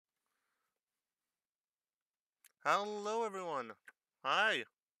Hello, everyone. Hi.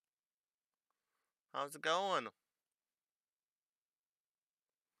 How's it going?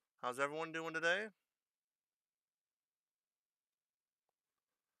 How's everyone doing today?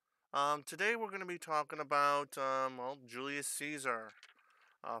 Today we're going to be talking about, Julius Caesar,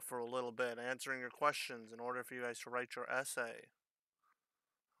 for a little bit, answering your questions in order for you guys to write your essay.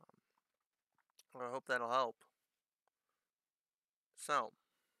 I hope that'll help. So,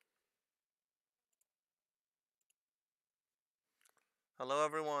 hello,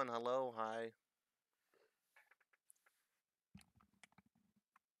 everyone. Hello, hi.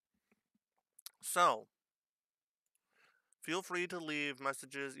 So, feel free to leave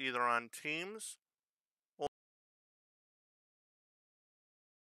messages either on Teams or.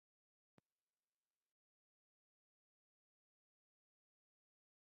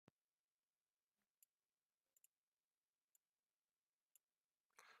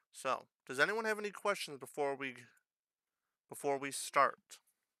 So, does anyone have any questions before we start?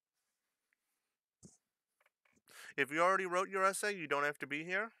 If you already wrote your essay, you don't have to be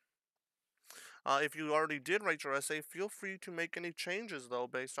here. If you already did write your essay, feel free to make any changes, though,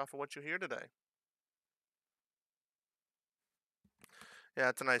 based off of what you hear today. Yeah,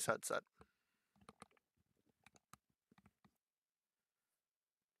 it's a nice headset.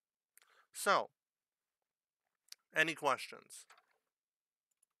 So, any questions?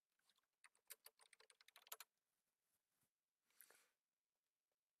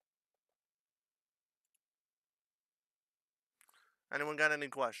 Anyone got any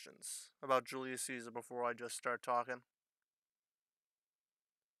questions about Julius Caesar before I just start talking?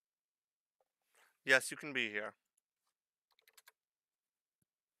 Yes, you can be here.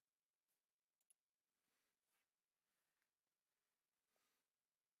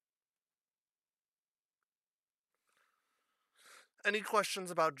 Any questions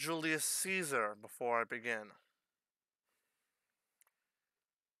about Julius Caesar before I begin?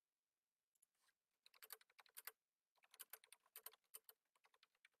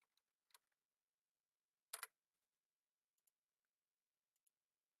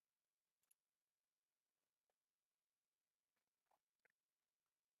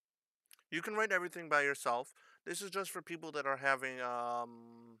 You can write everything by yourself. This is just for people that are having,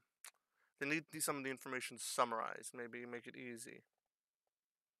 they need some of the information summarized, maybe make it easy.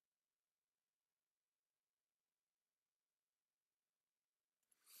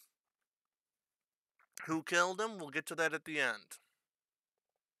 Who killed him? We'll get to that at the end.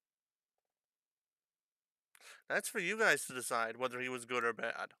 That's for you guys to decide whether he was good or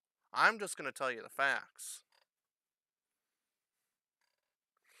bad. I'm just going to tell you the facts.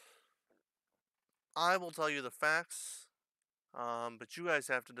 I will tell you the facts, but you guys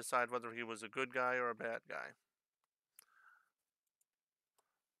have to decide whether he was a good guy or a bad guy.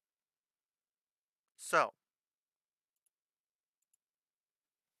 So,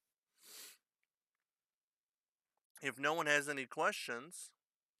 if no one has any questions,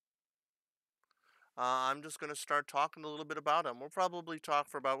 I'm just going to start talking a little bit about him. We'll probably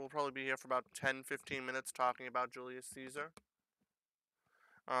be here for about 10, 15 minutes talking about Julius Caesar.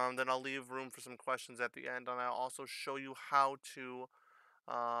 Then I'll leave room for some questions at the end, and I'll also show you how to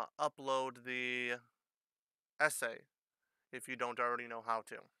upload the essay if you don't already know how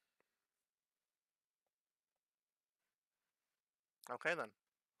to. Okay, then.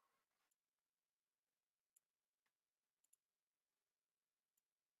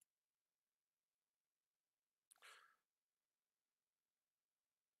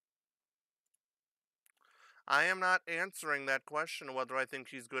 I am not answering that question whether I think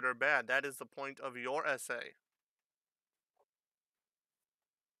he's good or bad. That is the point of your essay.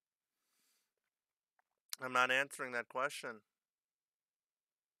 I'm not answering that question.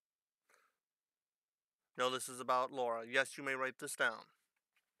 No, this is about Laura. Yes, you may write this down.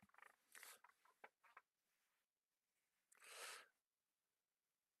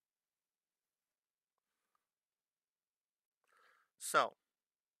 So,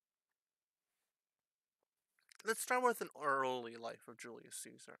 let's start with an early life of Julius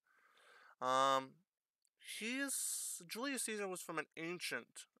Caesar. Um, Julius Caesar was from an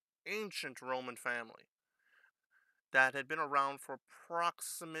ancient Roman family that had been around for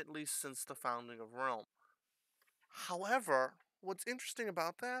approximately since the founding of Rome. However, what's interesting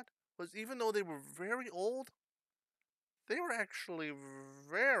about that was even though they were very old, they were actually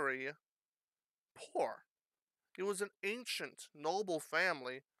very poor. It was an ancient, noble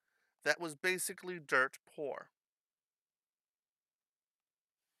family that was basically dirt poor.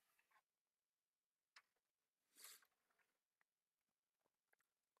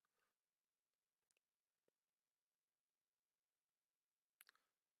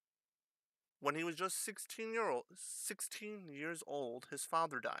 When he was just 16 years old, his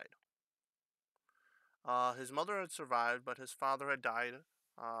father died. His mother had survived, but his father had died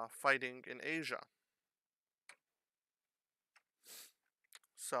fighting in Asia.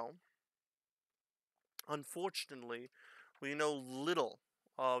 So, unfortunately, we know little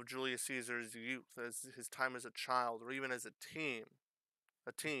of Julius Caesar's youth, as his time as a child, or even as a teen.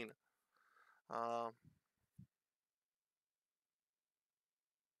 A teen. Uh,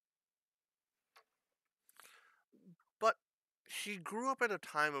 but he grew up at a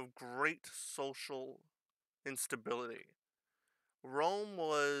time of great social instability. Rome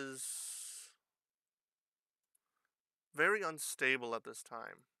was very unstable at this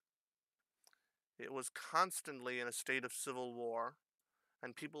time. It was constantly in a state of civil war,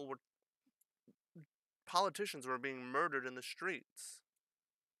 and politicians were being murdered in the streets.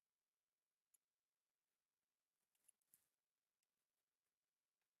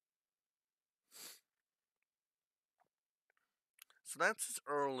 So that's his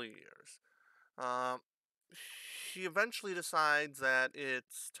early years. Um, he eventually decides that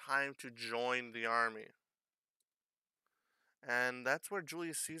it's time to join the army. And that's where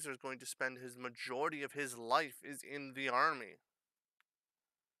Julius Caesar is going to spend his majority of his life, is in the army.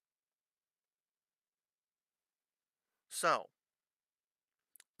 So,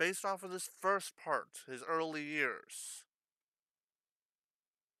 based off of this first part, his early years,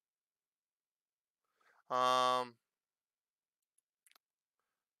 um,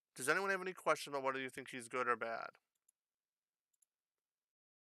 does anyone have any question about whether you think he's good or bad?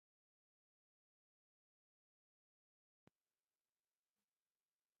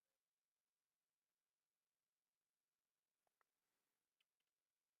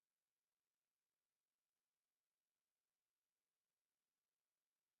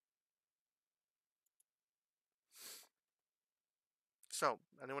 So,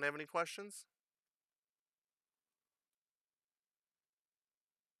 anyone have any questions?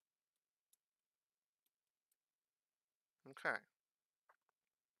 Okay.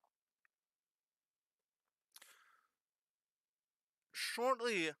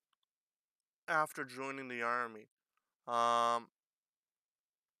 Shortly after joining the army, um,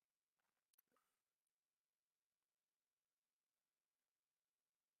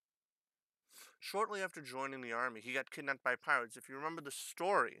 he got kidnapped by pirates. If you remember the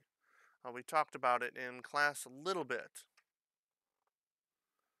story, we talked about it in class a little bit.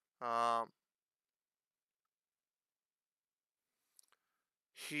 Um,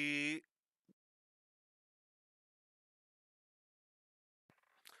 he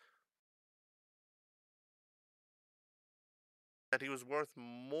that he was worth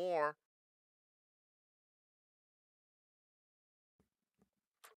more.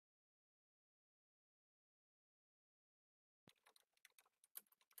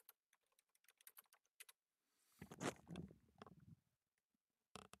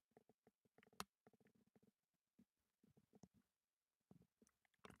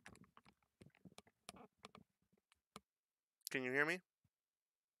 Can you hear me?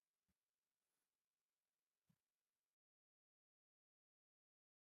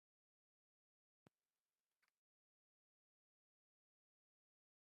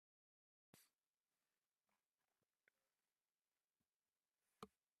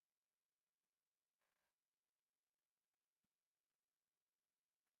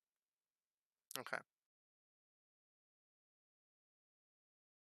 Okay.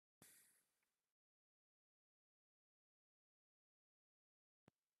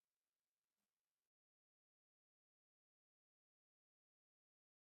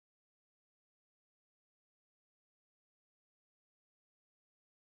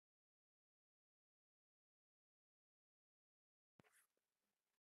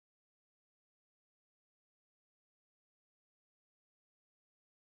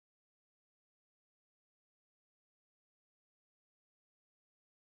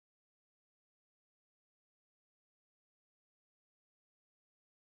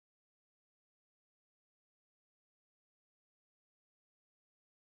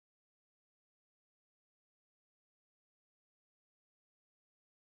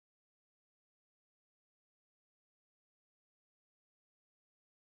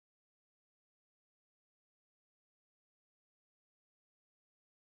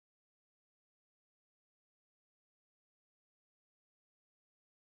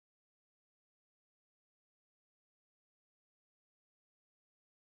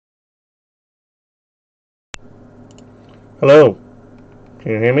 Hello.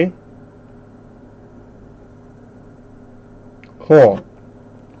 Can you hear me? Cool.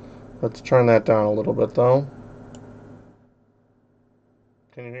 Let's turn that down a little bit though.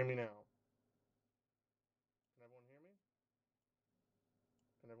 Can you hear me now?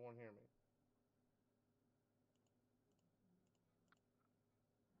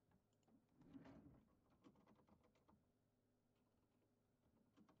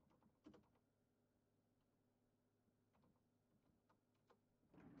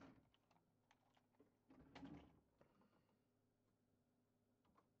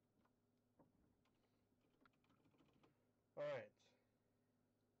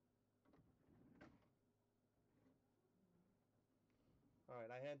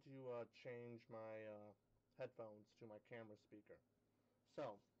 had to change my headphones to my camera speaker. So,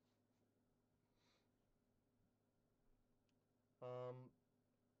 um,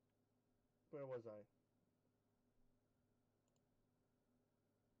 where was I?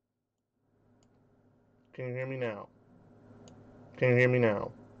 Can you hear me now? Can you hear me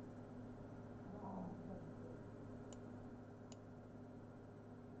now?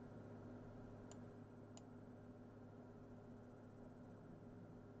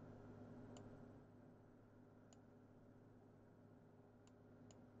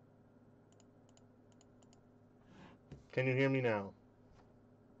 Can you hear me now?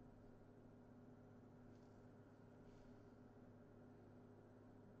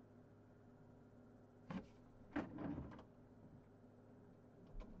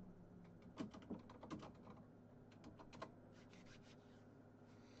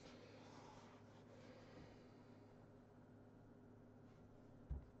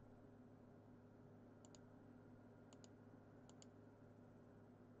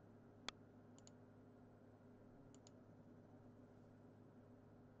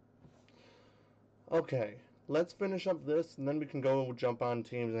 Okay, let's finish up this, and then we can go and jump on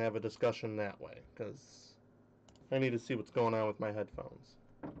Teams and have a discussion that way, because I need to see what's going on with my headphones.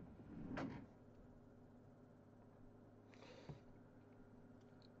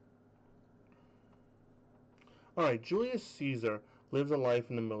 Alright, Julius Caesar lives a life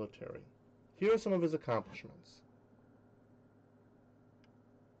in the military. Here are some of his accomplishments.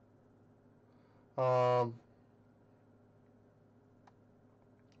 Um,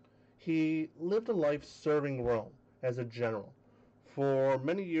 he lived a life serving Rome as a general. For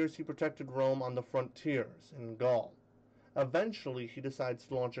many years, he protected Rome on the frontiers in Gaul. Eventually, he decides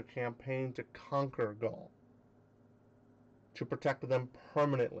to launch a campaign to conquer Gaul, to protect them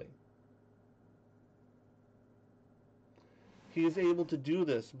permanently. He is able to do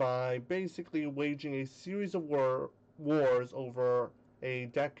this by basically waging a series of wars over a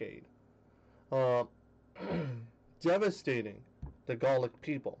decade, uh, devastating the Gallic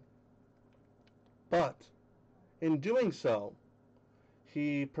people. But in doing so,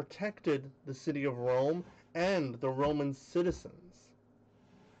 he protected the city of Rome and the Roman citizens.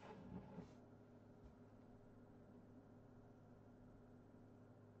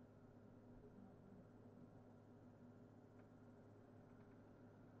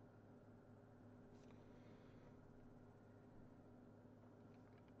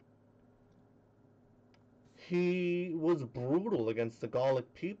 He was brutal against the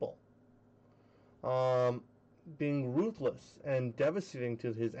Gallic people, um, being ruthless and devastating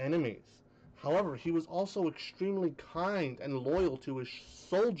to his enemies. However, he was also extremely kind and loyal to his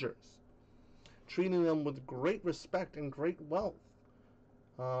soldiers, treating them with great respect and great wealth,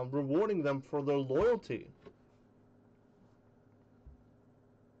 rewarding them for their loyalty.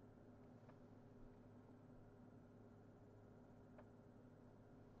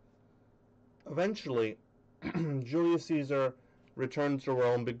 Eventually, Julius Caesar returned to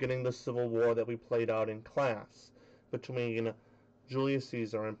Rome, beginning the civil war that we played out in class between Julius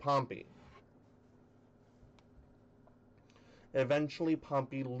Caesar and Pompey. Eventually,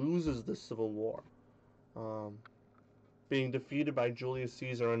 Pompey loses the civil war, um, being defeated by Julius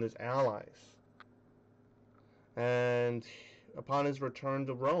Caesar and his allies. And upon his return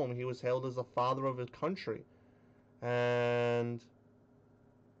to Rome, he was hailed as the father of his country and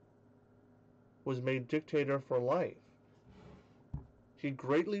was made dictator for life. He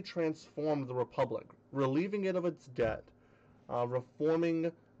greatly transformed the Republic, relieving it of its debt,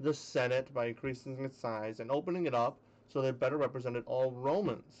 reforming the Senate by increasing its size, and opening it up so that it better represented all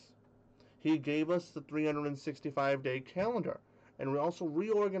Romans. He gave us the 365-day calendar, and we also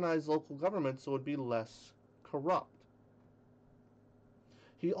reorganized local government so it would be less corrupt.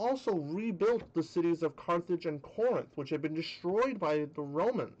 He also rebuilt the cities of Carthage and Corinth, which had been destroyed by the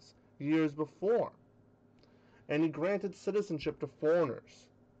Romans years before, and he granted citizenship to foreigners.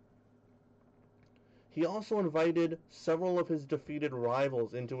 He also invited several of his defeated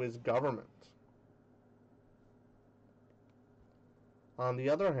rivals into his government. On the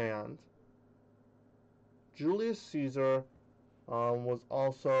other hand, Julius Caesar was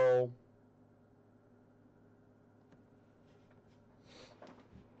also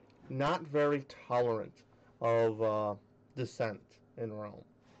not very tolerant of dissent in Rome.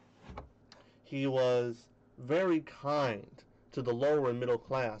 He was very kind to the lower and middle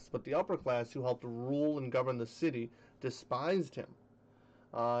class, but the upper class, who helped rule and govern the city, despised him,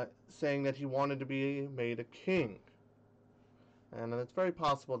 saying that he wanted to be made a king. And it's very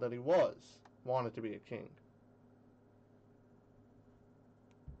possible that he wanted to be a king.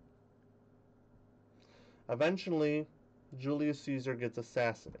 Eventually, Julius Caesar gets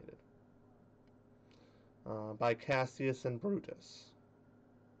assassinated by Cassius and Brutus.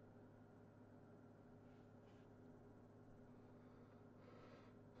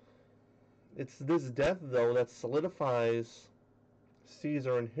 It's this death, though, that solidifies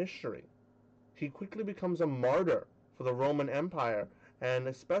Caesar in history. He quickly becomes a martyr for the Roman Empire, and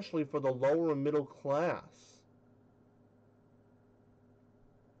especially for the lower and middle class.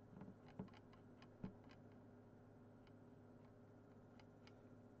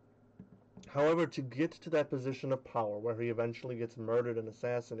 However, to get to that position of power where he eventually gets murdered and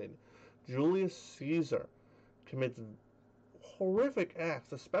assassinated, Julius Caesar commits horrific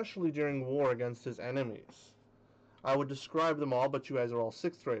acts, especially during war against his enemies. I would describe them all, but you guys are all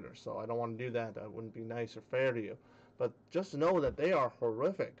sixth graders, so I don't want to do that. That wouldn't be nice or fair to you. But just know that they are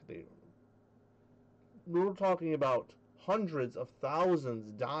horrific. We're talking about hundreds of thousands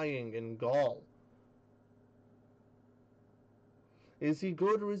dying in Gaul. Is he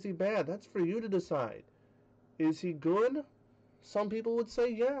good or is he bad? That's for you to decide. Is he good? Some people would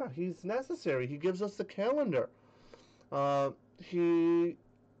say, yeah, he's necessary. He gives us the calendar. He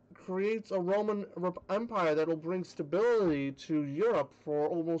creates a Roman Empire that will bring stability to Europe for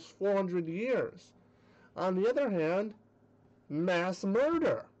almost 400 years. On the other hand, mass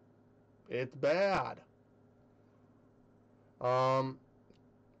murder. It's bad. Um,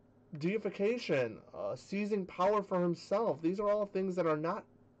 Deification, seizing power for himself. These are all things that are not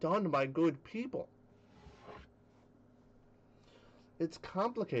done by good people. It's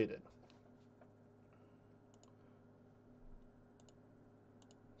complicated.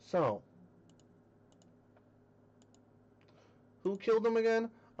 So, who killed him again?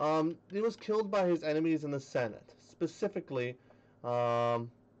 He was killed by his enemies in the Senate. Specifically, we're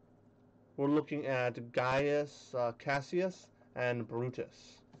looking at Gaius Cassius and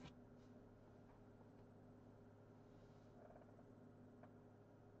Brutus.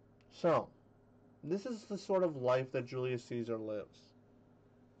 So, this is the sort of life that Julius Caesar lives.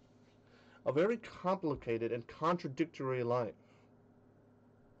 A very complicated and contradictory life.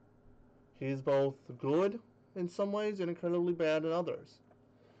 He is both good in some ways and incredibly bad in others.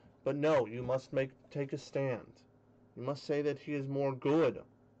 But no, you must take a stand. You must say that he is more good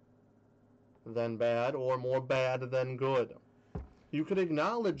than bad, or more bad than good. You could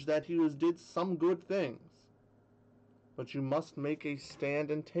acknowledge that he did some good things, but you must make a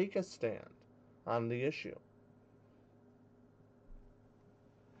stand and take a stand on the issue.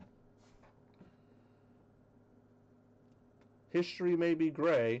 History may be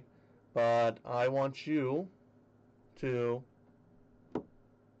gray, but I want you to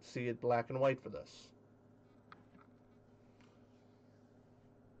see it black and white for this.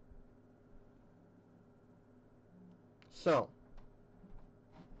 So,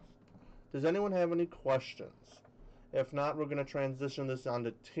 does anyone have any questions? If not, we're going to transition this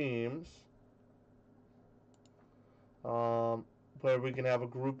onto teams, where we can have a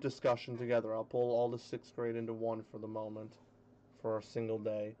group discussion together. I'll pull all the sixth grade into one for the moment, for a single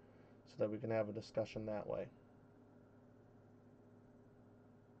day, so that we can have a discussion that way.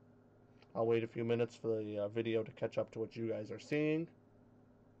 I'll wait a few minutes for the video to catch up to what you guys are seeing.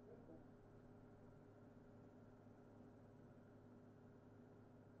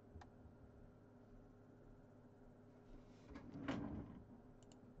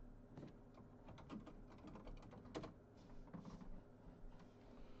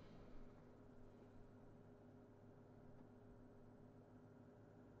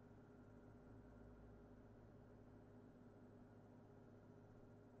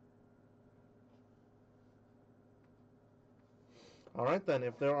 Alright then,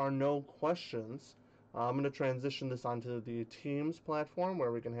 if there are no questions, I'm going to transition this onto the Teams platform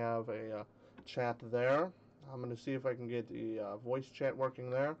where we can have a chat there. I'm going to see if I can get the voice chat working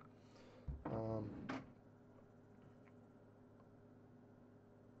there.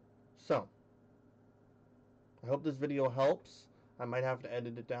 So, I hope this video helps. I might have to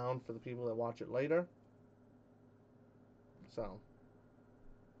edit it down for the people that watch it later. So,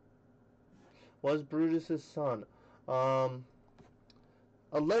 was Brutus his son?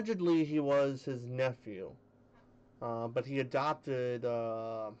 Allegedly, he was his nephew, but he adopted.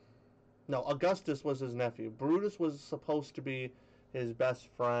 No, Augustus was his nephew. Brutus was supposed to be his best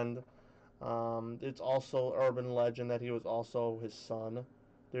friend. It's also urban legend that he was also his son.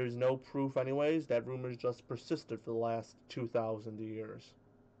 There's no proof, anyways. That rumor's just persisted for the last 2,000 years.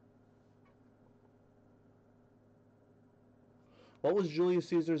 What was Julius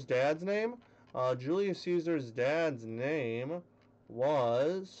Caesar's dad's name? Julius Caesar's dad's name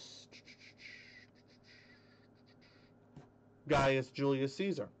was Gaius Julius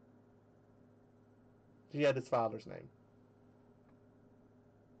Caesar. He had his father's name.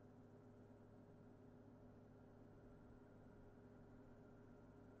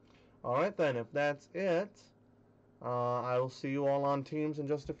 Alright then, if that's it, I will see you all on Teams in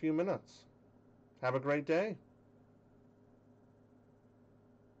just a few minutes. Have a great day.